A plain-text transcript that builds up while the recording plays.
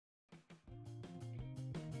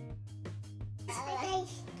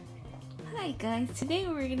Hi guys, today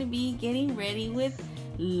we're going to be getting ready with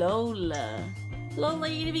Lola. Lola, are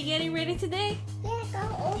you going to be getting ready today? Yeah, go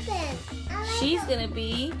open. She's going to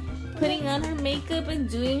be putting on her makeup and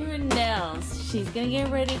doing her nails. She's going to get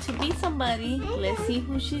ready to be somebody. Let's see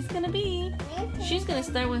who she's going to be. She's going to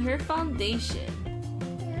start with her foundation.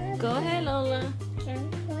 Go ahead, Lola. Okay.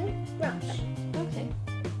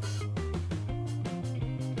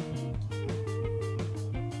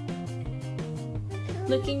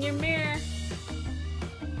 Look in your mirror.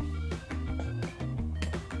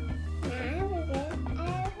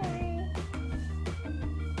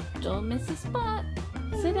 Don't miss a spot.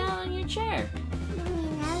 Sit down on your chair.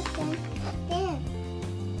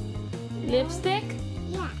 Lipstick?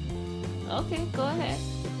 Yeah. Okay, go ahead.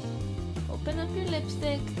 Open up your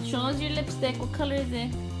lipstick. Show us your lipstick. What color is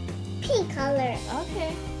it? Pink color.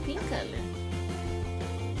 Okay, pink color.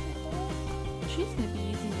 She's going to be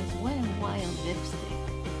using this Wet n Wild lipstick.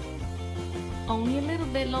 Only a little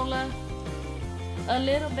bit, Lola. A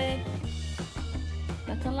little bit.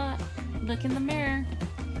 That's a lot. Look in the mirror.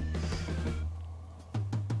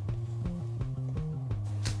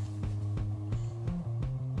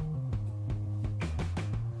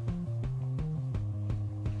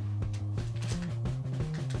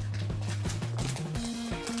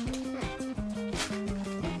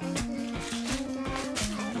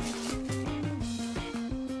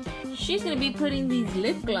 She's going to be putting these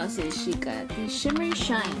lip glosses she got. These Shimmer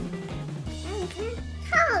Shine.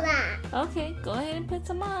 Hold on. Okay, go ahead and put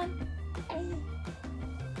some on.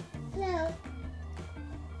 No.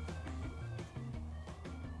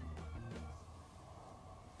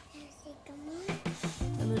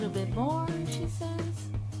 A little bit more, she says.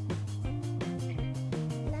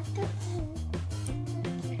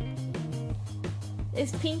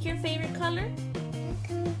 Is pink your favorite color?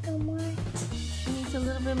 She needs a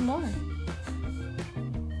little bit more.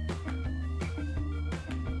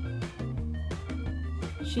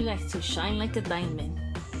 She likes to shine like a diamond.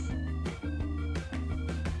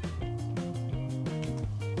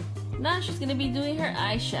 Now she's going to be doing her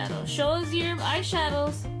eyeshadow. Show us your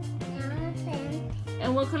eyeshadows.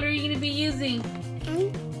 And what color are you going to be using?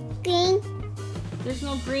 Green. There's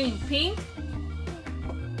no green. Pink?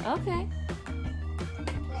 Okay.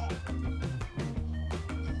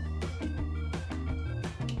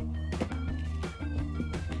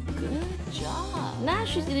 Good job. Now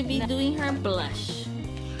she's going to be doing her blush.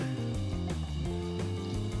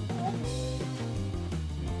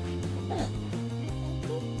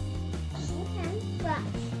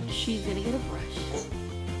 She's going to get a brush.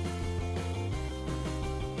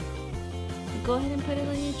 Go ahead and put it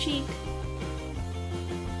on your cheek.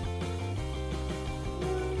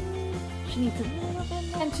 She needs a little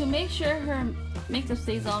bit more. And to make sure her makeup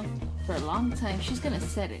stays on for a long time, she's going to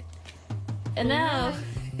set it. And now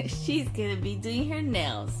she's going to be doing her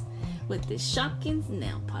nails with the Shopkins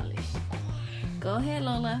nail polish. Go ahead,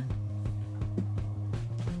 Lola.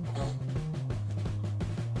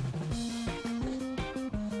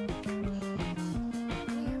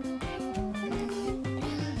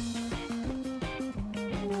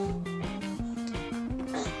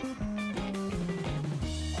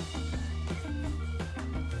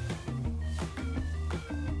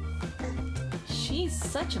 She's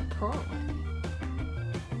such a pro.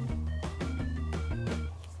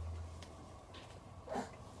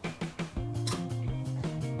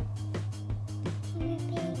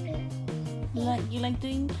 You like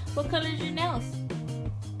doing, what color is your nails?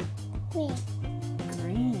 Green.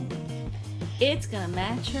 Green. It's gonna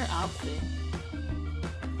match her outfit.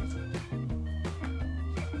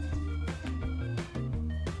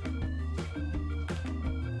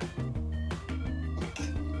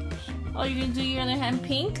 Oh, you're gonna do your other hand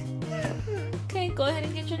pink? Okay, go ahead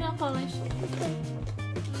and get your nail polish.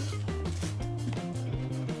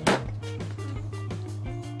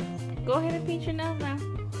 Go ahead and paint your nails now.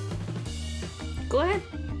 Go ahead.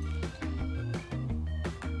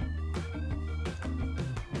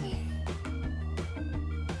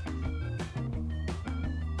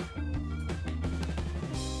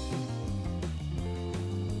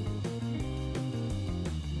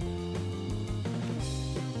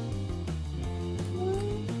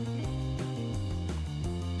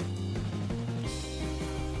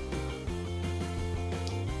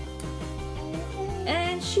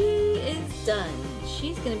 And she is done.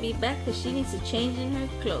 She's gonna be back because she needs to change in her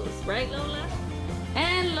clothes, right, Lola?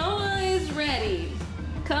 And Lola is ready.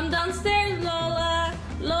 Come downstairs, Lola.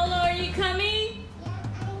 Lola, are you coming? Yeah,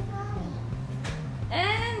 I'm coming.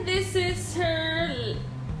 And this is her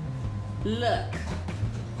look.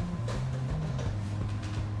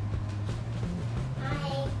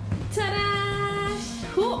 Ta-da!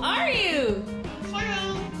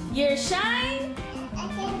 Shine. I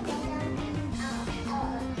can get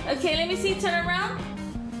them. Okay, let me see. Turn around.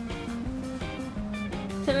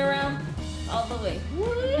 Turn around all the way.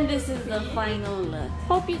 And this is the final look.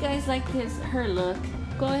 Hope you guys like her look.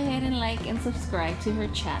 Go ahead and like and subscribe to her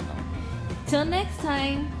channel. Till next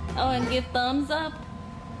time. Oh, and give thumbs up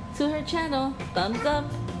to her channel. Thumbs up.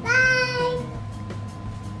 Bye.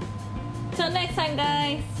 Till next time,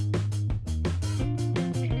 guys.